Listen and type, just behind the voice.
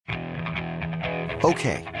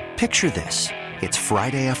Okay, picture this. It's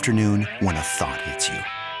Friday afternoon when a thought hits you.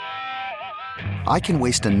 I can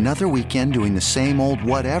waste another weekend doing the same old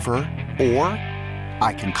whatever, or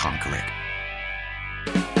I can conquer it.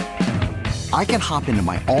 I can hop into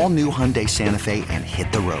my all-new Hyundai Santa Fe and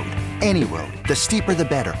hit the road. Any road. The steeper, the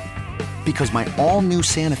better. Because my all-new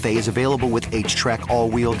Santa Fe is available with H-Track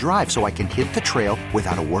all-wheel drive, so I can hit the trail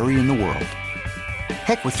without a worry in the world.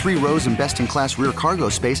 Heck, with 3 rows and best-in-class rear cargo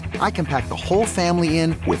space, I can pack the whole family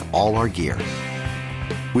in with all our gear.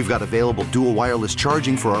 We've got available dual wireless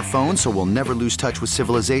charging for our phones, so we'll never lose touch with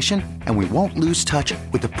civilization, and we won't lose touch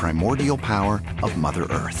with the primordial power of Mother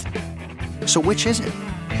Earth. So which is it?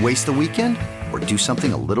 Waste the weekend or do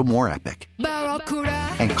something a little more epic?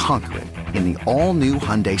 And conquer it in the all-new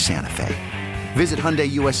Hyundai Santa Fe. Visit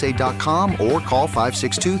HyundaiUSA.com or call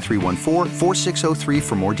 562-314-4603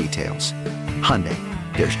 for more details. Hyundai,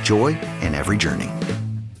 there's joy in every journey.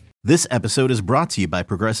 This episode is brought to you by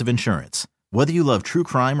Progressive Insurance. Whether you love true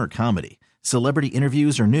crime or comedy, celebrity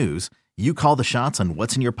interviews or news, you call the shots on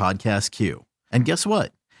what's in your podcast queue. And guess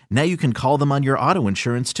what? Now you can call them on your auto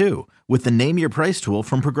insurance too with the Name Your Price tool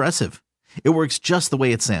from Progressive. It works just the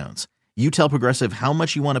way it sounds. You tell Progressive how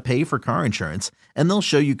much you want to pay for car insurance, and they'll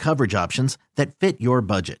show you coverage options that fit your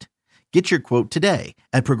budget. Get your quote today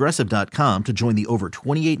at Progressive.com to join the over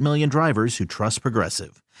 28 million drivers who trust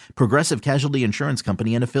Progressive. Progressive Casualty Insurance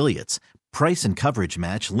Company and Affiliates. Price and coverage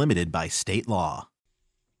match limited by state law.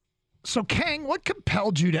 So, Kang, what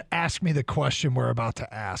compelled you to ask me the question we're about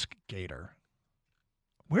to ask Gator?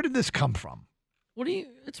 Where did this come from?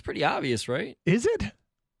 It's pretty obvious, right? Is it?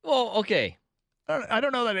 Well, okay. I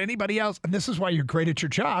don't know that anybody else, and this is why you're great at your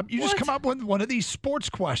job. You just What? come up with one of these sports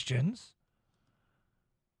questions.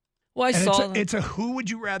 Well, I And saw. it's a who would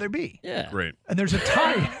you rather be? Yeah. Great. And there's a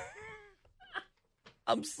tie.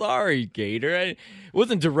 I'm sorry, Gator. It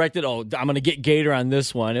wasn't directed, I'm going to get Gator on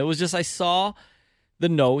this one. It was just I saw the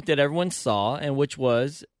note that everyone saw, and which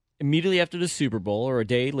was immediately after the Super Bowl or a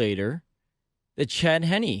day later that Chad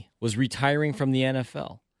Henne was retiring from the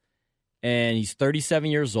NFL. And he's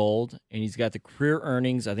 37 years old, and he's got the career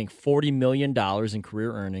earnings, I think $40 million in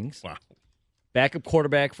career earnings. Wow. Backup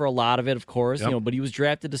quarterback for a lot of it, of course, Yep. but he was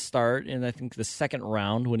drafted to start in, I think, the second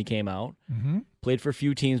round when he came out. Mm-hmm. Played for a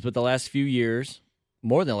few teams, but the last few years,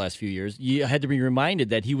 more than the last few years, you had to be reminded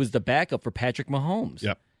that he was the backup for Patrick Mahomes.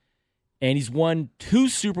 Yep. And he's won 2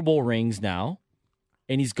 Super Bowl rings now,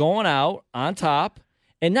 and he's going out on top.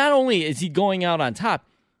 And not only is he going out on top,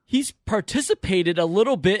 he's participated a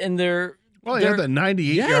little bit in their. Well, he had that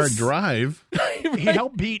 98-yard drive. He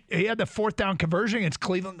helped beat. He had the 4th down conversion against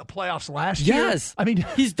Cleveland in the playoffs last year. Yes. I mean,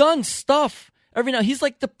 he's done stuff every now. He's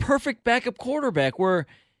like the perfect backup quarterback where,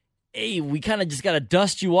 hey, we kind of just got to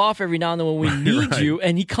dust you off every now and then when we need right. you,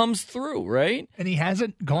 and he comes through, right? and he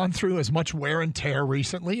hasn't gone through as much wear and tear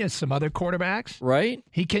recently as some other quarterbacks. Right?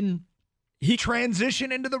 He can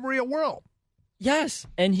transition into the real world. Yes.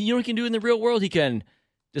 And you know what he can do in the real world? He can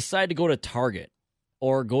decide to go to Target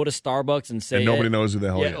or go to Starbucks and say, And nobody knows who the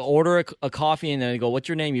hell he is. order a coffee, and then they go, what's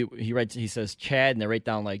your name? He says Chad, and they write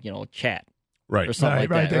down Chat Right. or something like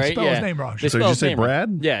Right, that. they Right? spell his name wrong. They So spell did you his say name wrong.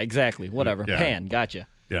 Brad? Yeah, exactly. Whatever. Yeah. Pan. Gotcha.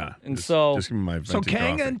 Yeah. And just, so- just give me my venti So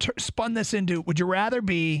Kang coffee. then spun this into, would you rather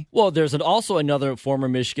be Well, there's also another former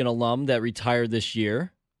Michigan alum that retired this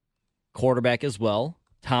year, quarterback as well,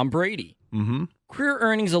 Tom Brady. Mm-hmm. Career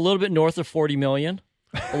earnings a little bit north of $40 million,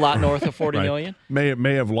 a lot north of $40 Right. million.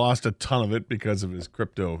 May have lost a ton of it because of his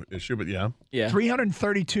crypto issue, but yeah. Yeah,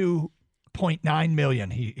 $332.9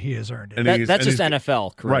 million he has earned it. And that's just he's-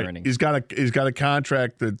 NFL career Right. earnings. He's got a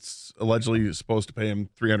contract that's allegedly supposed to pay him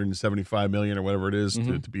 $375 million or whatever it is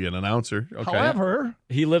to be an announcer. Okay. However,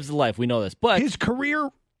 He lives the life. We know this, but his career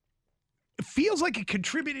feels like it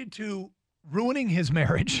contributed to ruining his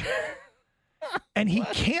marriage. And he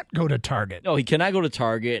can't go to Target. no, he cannot go to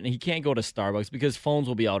Target and he can't go to Starbucks because phones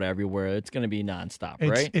will be out everywhere. It's going to be nonstop,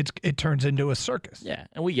 right? It turns into a circus. Yeah,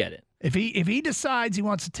 and we get it. If he decides he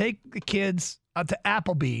wants to take the kids out to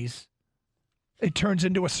Applebee's, it turns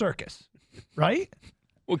into a circus, right?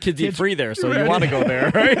 Well, kids eat Kids- free there, so you want to go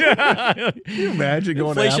there, right? Can you imagine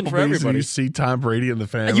going to Inflation for Applebee's and everybody. you see Tom Brady in the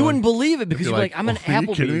family? You wouldn't believe it because You're you're like, I'm an "Oh, are you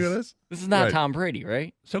kidding me with Applebee's. this? This is not Right. Tom Brady,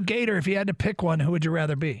 right? So Gator, if you had to pick one, who would you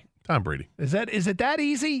rather be? Tom Brady. Is it that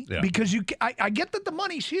easy? Yeah. Because I get that the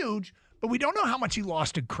money's huge, but we don't know how much he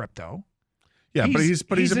lost in crypto. Yeah, he's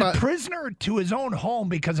he's about a prisoner to his own home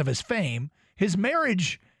because of his fame. His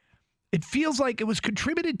marriage, it feels like it was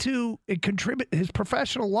his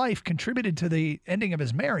professional life contributed to the ending of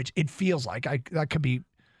his marriage. It feels like that could be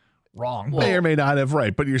wrong. may or may not have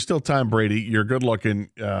right, but you're still Tom Brady. You're good looking.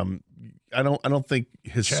 I don't think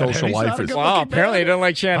his Chad social Henne's life not a is. good Wow, looking apparently man. he doesn't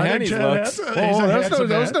like Chad I think Henne's Chad looks. Henne's- Oh, he's a that's handsome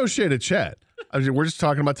there's man. no shade at Chad. We're just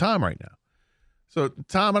talking about Tom right now. So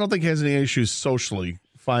Tom, I don't think he has any issues socially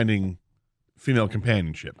finding female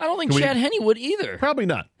companionship. I don't think Can we- Chad Henne would either. Probably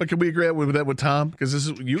not. But can we agree with that with Tom? Because this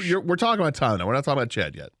is we're talking about Tom now. We're not talking about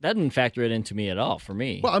Chad yet. That didn't factor it into me at all for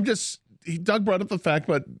me. Well, Doug brought up the fact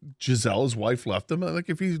about Giselle, his wife, left him. Like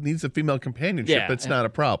if he needs a female companionship, Yeah. that's not a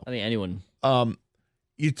problem. I think anyone. So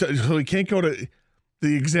we can't go to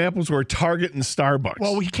the examples were Target and Starbucks.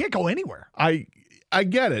 Well, we can't go anywhere. I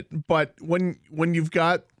get it, but when you've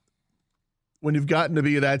gotten to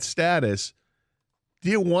be that status,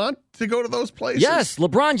 do you want to go to those places? Yes,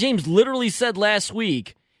 LeBron James literally said last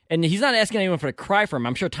week, and he's not asking anyone for to cry for him.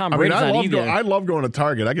 I'm sure Tom Brady's not either. I love going to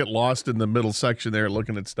Target. I get lost in the middle section there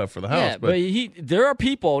looking at stuff for the house. Yeah, but there are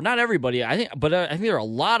people, not everybody, I think there are a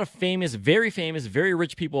lot of very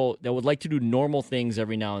rich people that would like to do normal things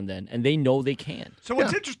every now and then, and they know they can. So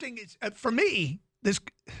what's interesting is, for me, this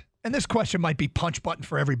question might be punch button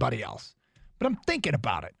for everybody else, but I'm thinking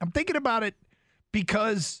about it. I'm thinking about it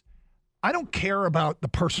because I don't care about the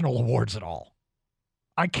personal awards at all.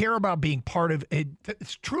 I care about being part of it.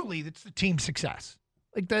 It's the team success.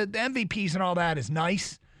 Like the MVPs and all that is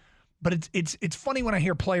nice, but it's funny when I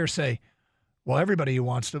hear players say, "Well, everybody who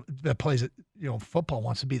that plays football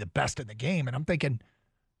wants to be the best in the game," and I'm thinking,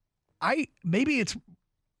 maybe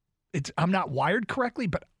I'm not wired correctly,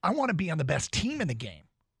 but I want to be on the best team in the game.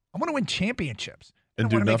 I want to win championships. And I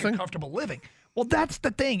do want to nothing? make a comfortable living. Well, that's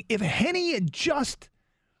the thing. If Henne had just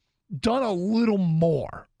done a little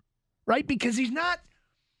more, right? Because he's not.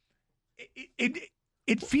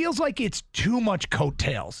 It feels like it's too much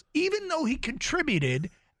coattails. Even though he contributed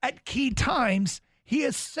at key times, he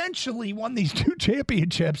essentially won these 2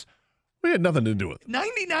 championships. we had nothing to do with it.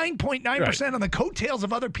 99.9% on the coattails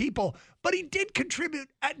of other people, but he did contribute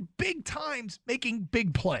at big times, making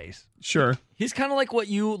big plays. Sure. He's kind of like what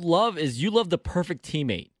you love the perfect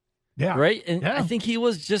teammate, Yeah. right? And yeah. I think he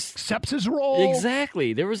was just Accepts his role.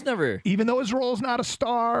 exactly. There was never. Even though his role is not a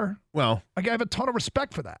star. Well, I have a ton of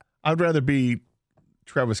respect for that. I'd rather be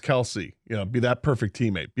Travis Kelce, be that perfect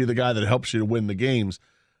teammate, be the guy that helps you to win the games.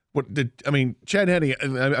 Chad Henne,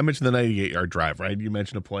 I mentioned the 98-yard drive, right? You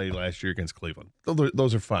mentioned a play last year against Cleveland.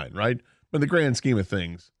 Those are fine, right? But in the grand scheme of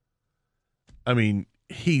things,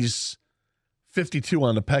 he's 52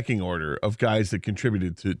 on the pecking order of guys that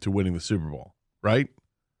contributed to winning the Super Bowl, right?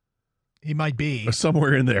 He might be. Or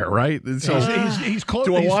somewhere in there, right? And so He's close.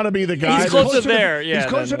 do I want to be the guy? He's closer there, yeah, He's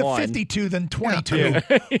closer than to one. 52 than 22.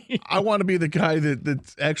 I want to be the guy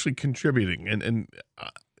that's actually contributing and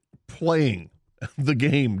playing the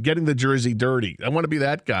game, getting the jersey dirty. I want to be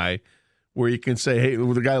that guy where you can say, hey,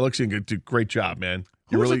 the guy looks at you and go, great job, man.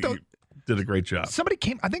 You Who was really it, though? did a great job. Somebody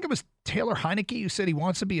came, I think it was Taylor Heineke, who said he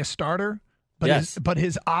wants to be a starter. But Yes.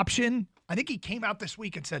 his option, I think he came out this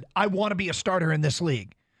week and said, I want to be a starter in this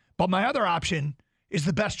league. But my other option is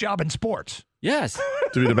the best job in sports. Yes.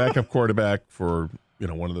 To be the backup quarterback for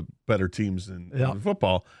one of the better teams in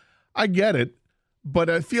football. I get it, but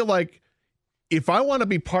I feel like if I want to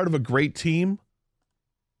be part of a great team,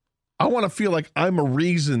 I want to feel like I'm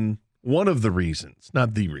one of the reasons,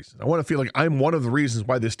 not the reasons. I want to feel like I'm one of the reasons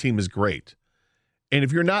why this team is great. And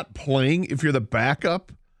if you're not playing, if you're the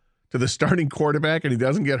backup to the starting quarterback and he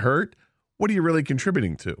doesn't get hurt, what are you really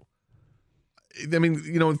contributing to?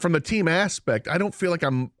 From the team aspect, I don't feel like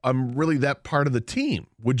I'm really that part of the team.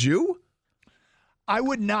 Would you? I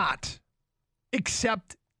would not,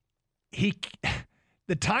 except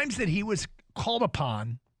the times that he was called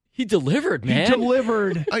upon, He delivered, man. he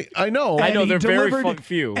delivered. I know. I And know he they're very delivered-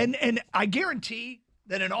 few. And I guarantee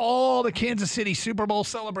that in all the Kansas City Super Bowl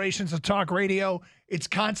celebrations of talk radio, it's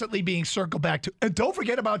constantly being circled back to. And don't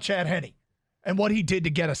forget about Chad Henne and what he did to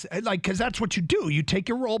get us. Because that's what you do. You take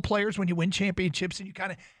your role players when you win championships and you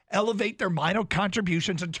kind of elevate their minor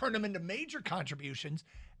contributions and turn them into major contributions.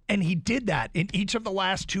 And he did that in each of the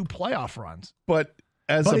last 2 playoff runs. But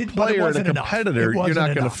as But a it player and a wasn't enough. competitor, It you're wasn't not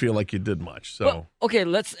going to enough. feel like you did much. So Well, okay,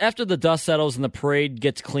 after the dust settles and the parade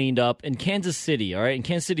gets cleaned up in Kansas City, all right, in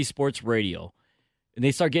Kansas City sports radio, and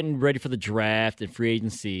they start getting ready for the draft and free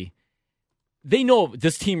agency, they know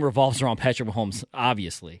this team revolves around Patrick Mahomes,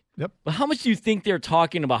 obviously. Yep. But how much do you think they're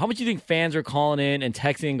talking about? How much do you think fans are calling in and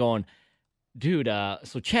texting and going, dude,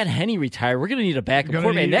 so Chad Henne retired. We're going to need a backup Gonna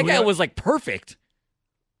quarterback. need- That we guy got- was like perfect.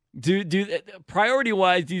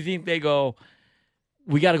 Priority-wise, do you think they go,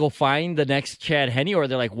 we got to go find the next Chad Henne, or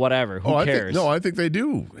they're like, whatever, who cares? I think they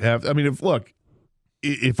do have. If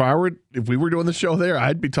we were doing the show there,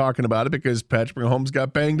 I'd be talking about it because Patrick Mahomes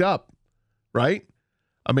got banged up, right?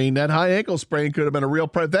 I mean, that high ankle sprain could have been a real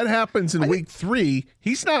problem. If that happens in week 3,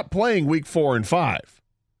 he's not playing week 4 and 5,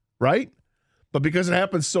 right? But because it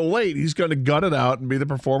happens so late, he's going to gut it out and be the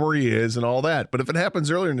performer he is and all that. But if it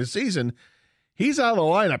happens earlier in the season, he's out of the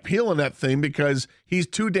lineup healing that thing because he's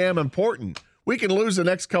too damn important. We can lose the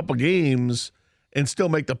next couple games and still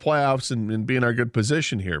make the playoffs and be in our good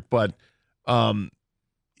position here. But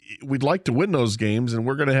we'd like to win those games, and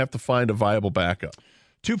we're going to have to find a viable backup.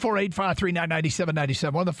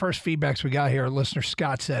 248-539-9797. One of the first feedbacks we got here, listener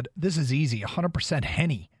Scott said, this is easy, 100%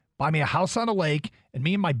 Henny. Buy me a house on a lake, and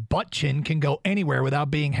me and my butt chin can go anywhere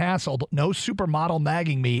without being hassled. No supermodel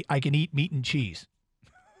nagging me. I can eat meat and cheese.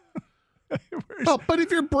 Well, but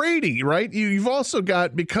if you're Brady, right, you've also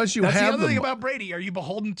got, because you That's have the other thing about Brady. Are you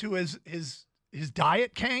beholden to his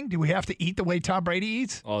diet, Kang? Do we have to eat the way Tom Brady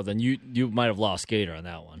eats? Oh, then you might have lost Gator on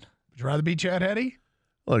that one. Would you rather be Chad Henne?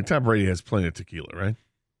 Look, Tom Brady has plenty of tequila, right?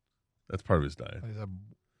 That's part of his diet.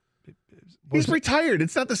 He's retired.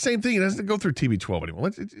 It's not the same thing. He doesn't go through TB12 anymore.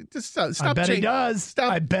 Just stop. I bet he does.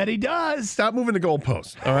 Stop. I bet he does. Stop moving the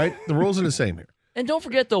goalposts, all right? The rules are the same here. And don't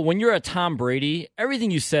forget, though, when you're a Tom Brady,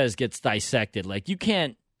 everything you says gets dissected. Like, you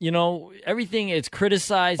can't, everything is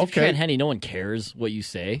criticized. If Okay. you're Chad Henne, no one cares what you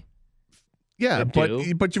say. Yeah, but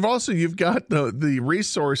you've got the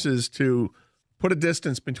resources to put a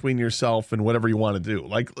distance between yourself and whatever you want to do.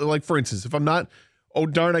 Like for instance, if I'm not, oh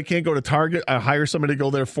darn, I can't go to Target, I hire somebody to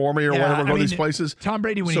go there for me or whatever, go to these places. Tom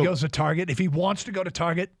Brady, when he goes to Target, if he wants to go to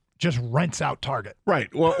Target, just rents out Target.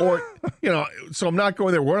 Right. Well, or so I'm not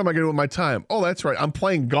going there. What am I going to do with my time? Oh, that's right. I'm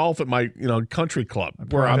playing golf at my country club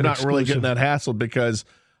where I'm not really getting that hassled because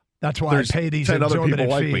that's why I pay these 10 other people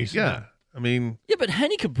exorbitant like me. fees. Yeah. I mean, yeah, but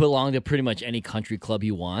Henne could belong to pretty much any country club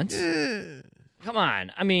he wants. Come on.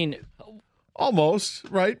 I mean, almost,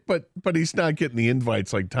 right? But he's not getting the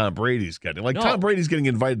invites like Tom Brady's getting. Like, no. Tom Brady's getting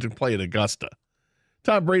invited to play at Augusta.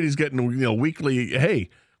 Tom Brady's getting, weekly, hey,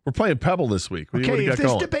 we're playing Pebble this week. Okay, if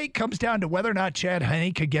this debate comes down to whether or not Chad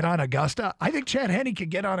Henne could get on Augusta, I think Chad Henne could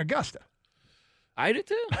get on Augusta. I do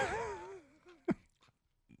too.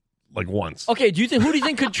 Like once. Okay, who do you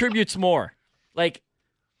think contributes more? Like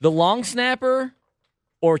the long snapper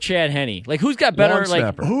or Chad Henne? Like, who's got better?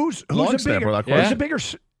 Who's long a snapper? Who's a bigger?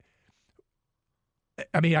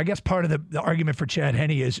 I mean, I guess part of the argument for Chad Henne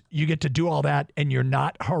is you get to do all that and you're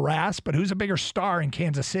not harassed. But who's a bigger star in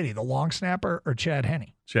Kansas City, the long snapper or Chad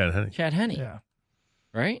Henne? Chad Henne. Chad Henne. Yeah.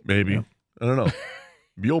 Right? Maybe. Yeah. I don't know.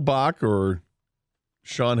 Muehlbach or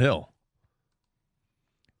Sean Hill.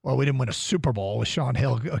 Well, we didn't win a Super Bowl with Sean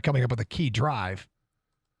Hill coming up with a key drive.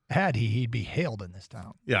 Had he'd be hailed in this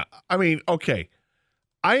town. Yeah. I mean, okay.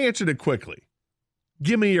 I answered it quickly.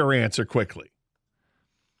 Give me your answer quickly.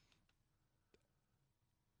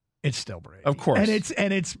 It's still Brady. Of course.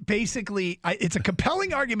 And it's basically it's a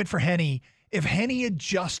compelling argument for Henne if Henne had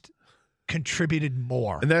just contributed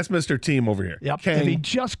more. And that's Mr. Team over here. Yep. If he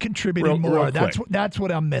just contributed more, that's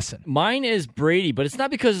what I'm missing. Mine is Brady, but it's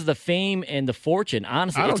not because of the fame and the fortune.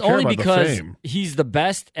 Honestly, it's care only about because he's the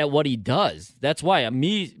best at what he does. That's why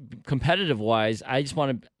me, competitive wise, I just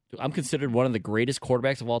want to. I'm considered one of the greatest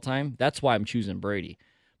quarterbacks of all time. That's why I'm choosing Brady.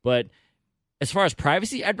 But as far as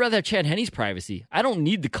privacy, I'd rather have Chad Henne's privacy. I don't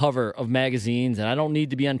need the cover of magazines, and I don't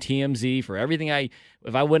need to be on TMZ for everything.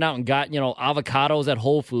 If I went out and got avocados at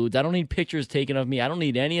Whole Foods, I don't need pictures taken of me. I don't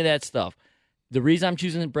need any of that stuff. The reason I'm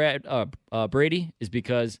choosing Brady is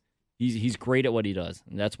because he's great at what he does,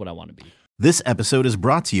 and that's what I want to be. This episode is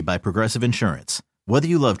brought to you by Progressive Insurance. Whether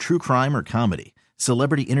you love true crime or comedy,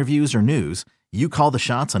 celebrity interviews or news, you call the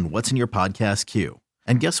shots on what's in your podcast queue.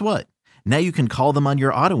 And guess what? Now you can call them on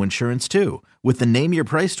your auto insurance too with the Name Your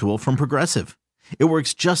Price tool from Progressive. It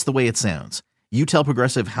works just the way it sounds. You tell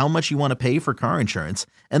Progressive how much you want to pay for car insurance,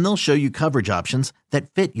 and they'll show you coverage options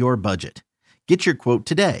that fit your budget. Get your quote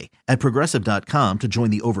today at Progressive.com to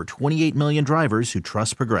join the over 28 million drivers who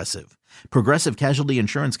trust Progressive. Progressive Casualty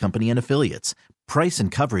Insurance Company and Affiliates. Price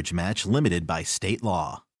and coverage match limited by state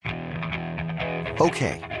law.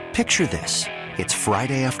 Okay, picture this. It's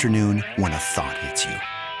Friday afternoon when a thought hits you.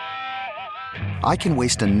 I can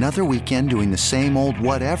waste another weekend doing the same old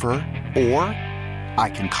whatever, or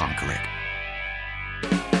I can conquer it.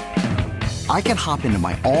 I can hop into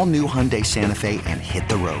my all-new Hyundai Santa Fe and hit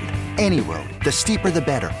the road. Any road. The steeper, the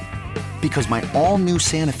better. Because my all-new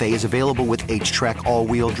Santa Fe is available with H-Track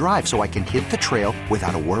all-wheel drive, so I can hit the trail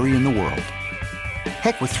without a worry in the world.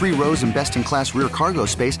 Heck, with 3 rows and best-in-class rear cargo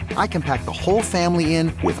space, I can pack the whole family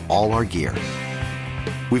in with all our gear.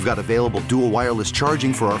 We've got available dual wireless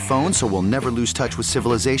charging for our phones, so we'll never lose touch with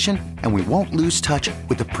civilization, and we won't lose touch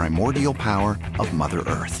with the primordial power of Mother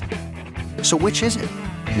Earth. So which is it?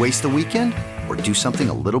 Waste the weekend or do something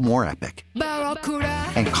a little more epic?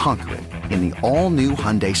 and conquer it in the all-new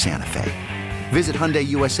Hyundai Santa Fe. Visit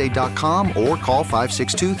HyundaiUSA.com or call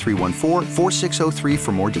 562-314-4603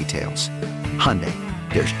 for more details. Hyundai,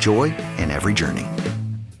 there's joy in every journey.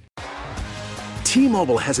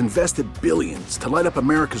 T-Mobile has invested billions to light up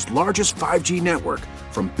America's largest 5G network,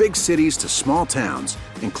 from big cities to small towns,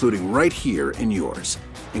 including right here in yours.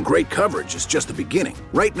 And great coverage is just the beginning.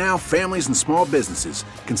 Right now, families and small businesses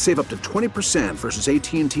can save up to 20% versus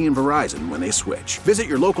AT&T and Verizon when they switch. Visit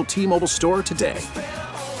your local T-Mobile store today.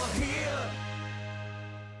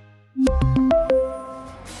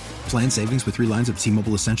 Plan savings with 3 lines of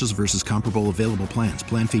T-Mobile Essentials versus comparable available plans.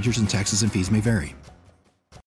 Plan features and taxes and fees may vary.